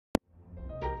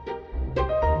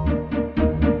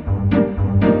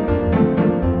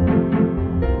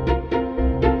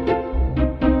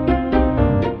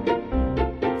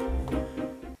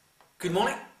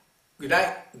Good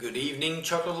day, good evening,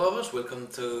 chocolate lovers. Welcome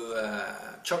to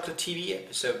Chocolate TV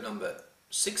episode number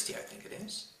 60, I think it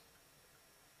is.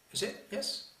 Is it?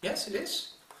 Yes? Yes, it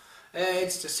is.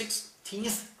 It's the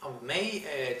 16th of May,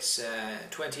 it's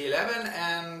 2011,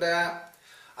 and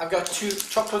I've got two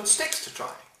chocolate sticks to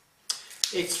try.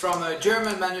 It's from a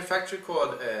German manufacturer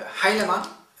called Heilemann,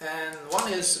 and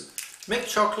one is milk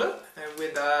chocolate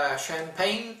with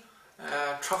champagne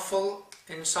truffle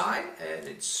inside, and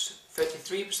it's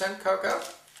 33% cocoa,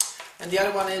 and the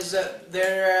other one is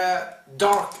their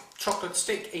dark chocolate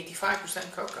stick,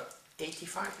 85% cocoa,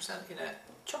 85% in a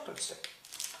chocolate stick,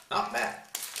 not bad.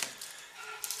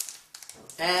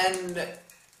 And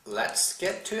let's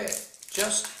get to it.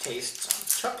 Just taste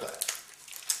some chocolate.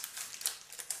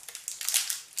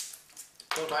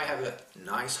 Don't I have a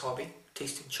nice hobby,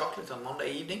 tasting chocolate on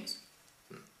Monday evenings?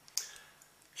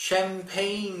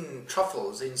 Champagne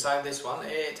truffles inside this one.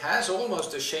 It has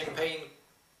almost a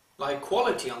champagne-like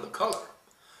quality on the color.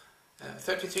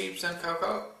 33%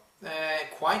 cocoa,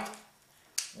 quite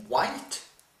white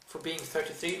for being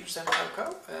 33%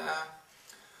 cocoa.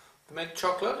 The milk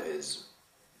chocolate is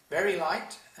very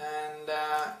light, and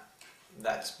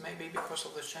that's maybe because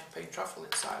of the champagne truffle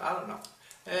inside. I don't know.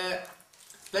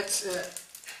 Let's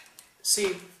see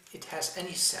if it has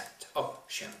any scent of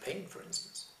champagne, for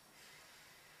instance.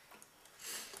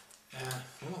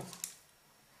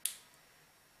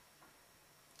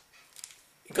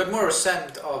 It got more a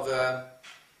scent of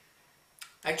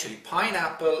actually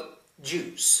pineapple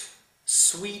juice,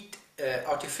 sweet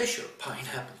artificial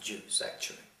pineapple juice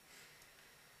actually.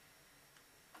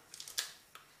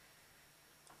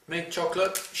 Milk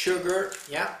chocolate, sugar,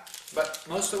 yeah, but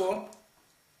most of all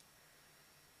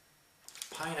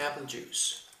pineapple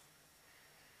juice,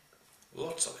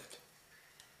 lots of it.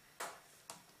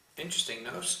 Interesting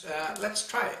nose. Let's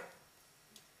try it.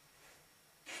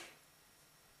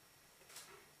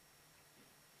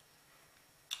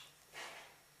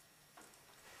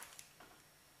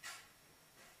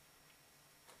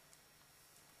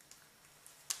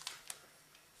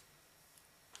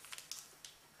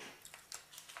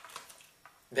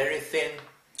 Very thin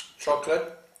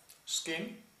chocolate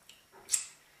skin,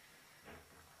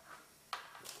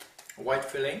 white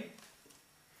filling.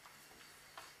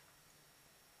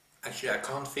 Actually, I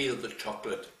can't feel the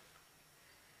chocolate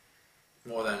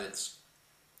more than it's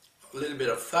a little bit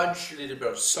of fudge, a little bit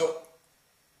of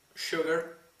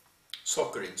sugar,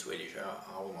 socker in Swedish,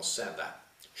 I almost said that,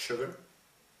 sugar.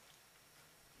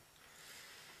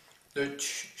 The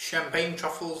champagne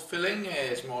truffle filling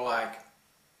is more like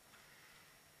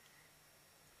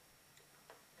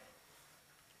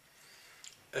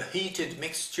a heated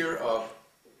mixture of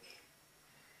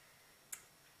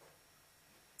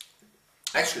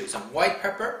actually some white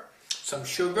pepper, some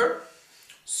sugar,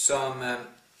 some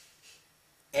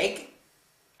egg,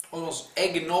 almost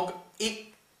eggnog-y.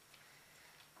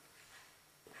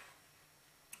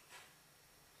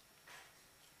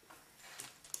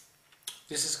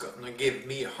 This is going to give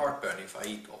me a heartburn if I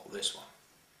eat all this one.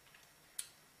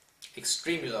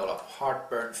 Extremely lot of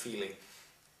heartburn feeling.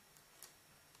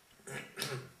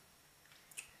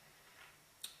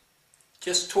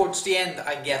 Just towards the end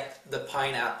I get the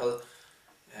pineapple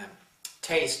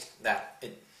taste that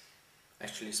it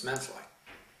actually smells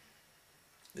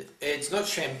like. It's not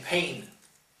champagne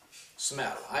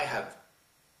smell. I have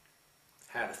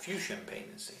had a few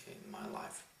champagnes in my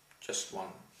life, just one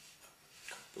a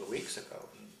couple of weeks ago,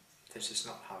 and this is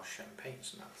not how champagne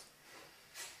smells.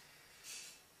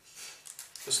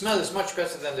 The smell is much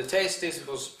better than the taste. This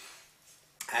was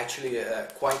actually a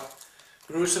quite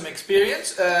gruesome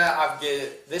experience. I've given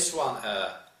this one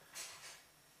a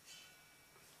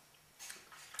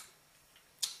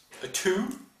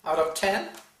 2 out of 10,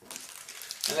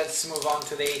 and let's move on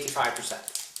to the 85%.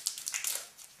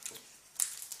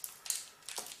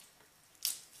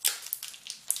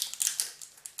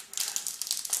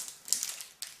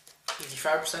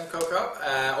 85% cocoa,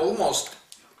 almost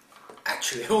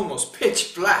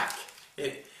pitch black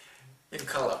in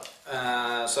color.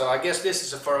 So I guess this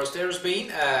is a Forastero's bean,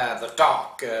 the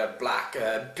dark, black,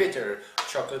 bitter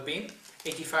chocolate bean.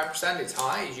 85%, it's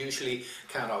high, it's usually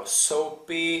kind of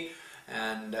soapy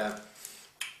and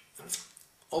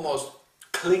almost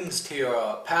clings to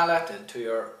your palate and to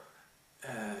your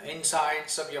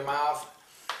insides of your mouth.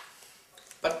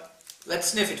 But let's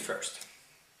sniff it first.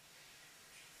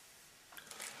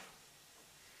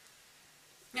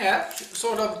 Yeah,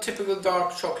 sort of typical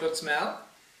dark chocolate smell.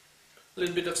 A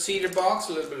little bit of cedar box,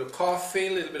 a little bit of coffee,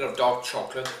 a little bit of dark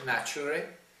chocolate naturally.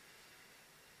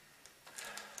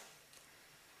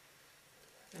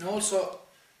 And also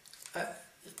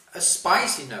a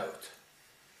spicy note.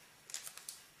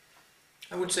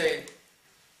 I would say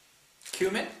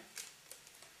cumin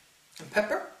and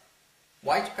pepper,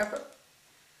 white pepper.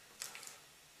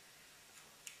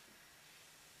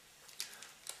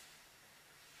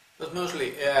 But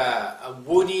mostly a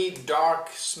woody, dark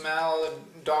smell,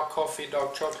 dark coffee,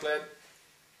 dark chocolate,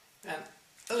 and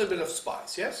a little bit of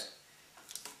spice, yes?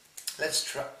 Let's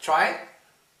try it.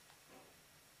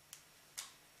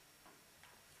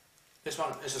 This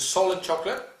one is a solid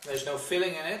chocolate, there's no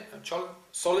filling in it, a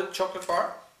solid chocolate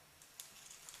bar.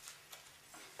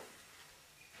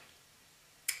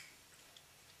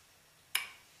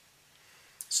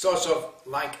 Starts off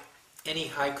like any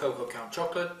high cocoa count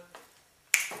chocolate,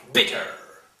 bitter.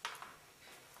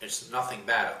 There's nothing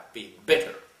bad about being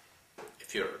bitter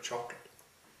if you're a chocolate.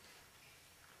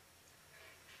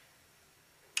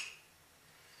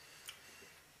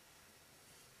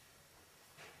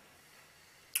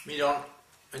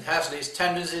 It has these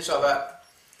tendencies of a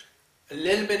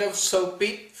little bit of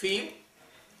soapy feel,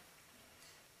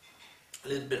 a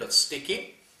little bit of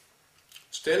sticky.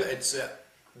 Still, it's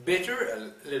bitter,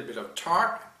 a little bit of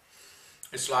tart.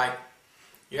 It's like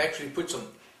you actually put some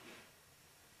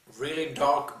really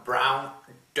dark brown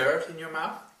dirt in your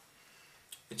mouth.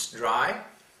 It's dry.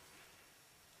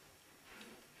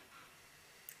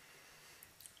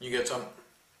 You get some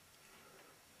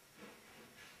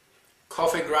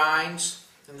coffee grinds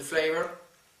in the flavor.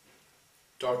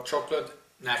 Dark chocolate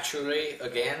naturally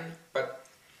again, but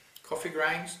coffee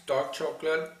grinds, dark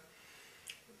chocolate,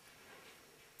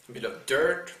 a bit of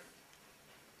dirt,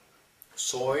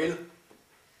 soil,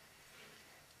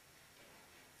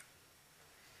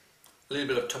 a little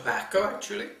bit of tobacco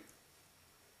actually,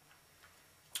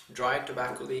 dried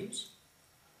tobacco leaves.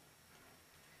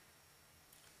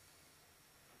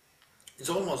 It's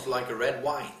almost like a red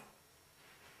wine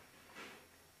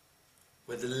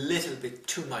with a little bit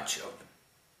too much of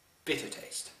bitter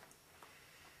taste.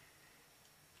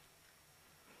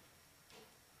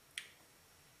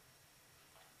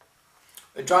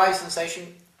 A dry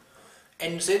sensation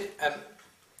ends it at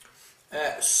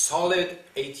a solid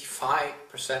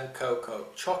 85% cocoa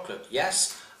chocolate.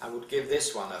 Yes, I would give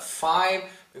this one a 5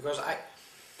 because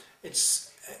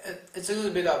it's a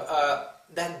little bit of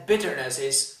that bitterness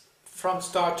is from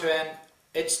start to end.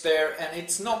 It's there and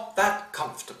it's not that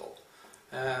comfortable.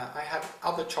 I have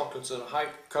other chocolates at a high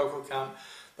cocoa count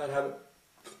that have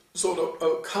sort of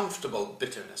a comfortable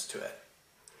bitterness to it,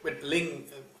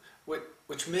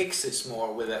 which mixes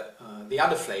more with the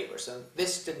other flavors, and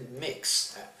this didn't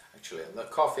mix actually. The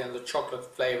coffee and the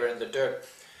chocolate flavor and the dirt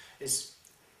is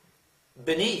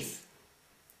beneath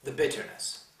the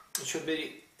bitterness. It should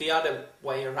be the other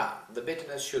way around. The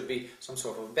bitterness should be some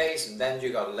sort of base, and then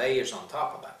you got layers on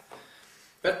top of that.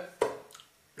 But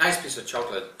nice piece of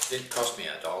chocolate. Didn't cost me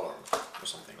 $1 or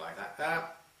something like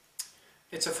that.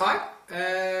 It's a 5.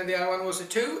 The other one was a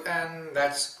 2, and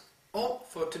that's all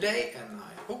for today, and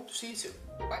I hope to see you soon.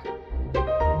 Bye.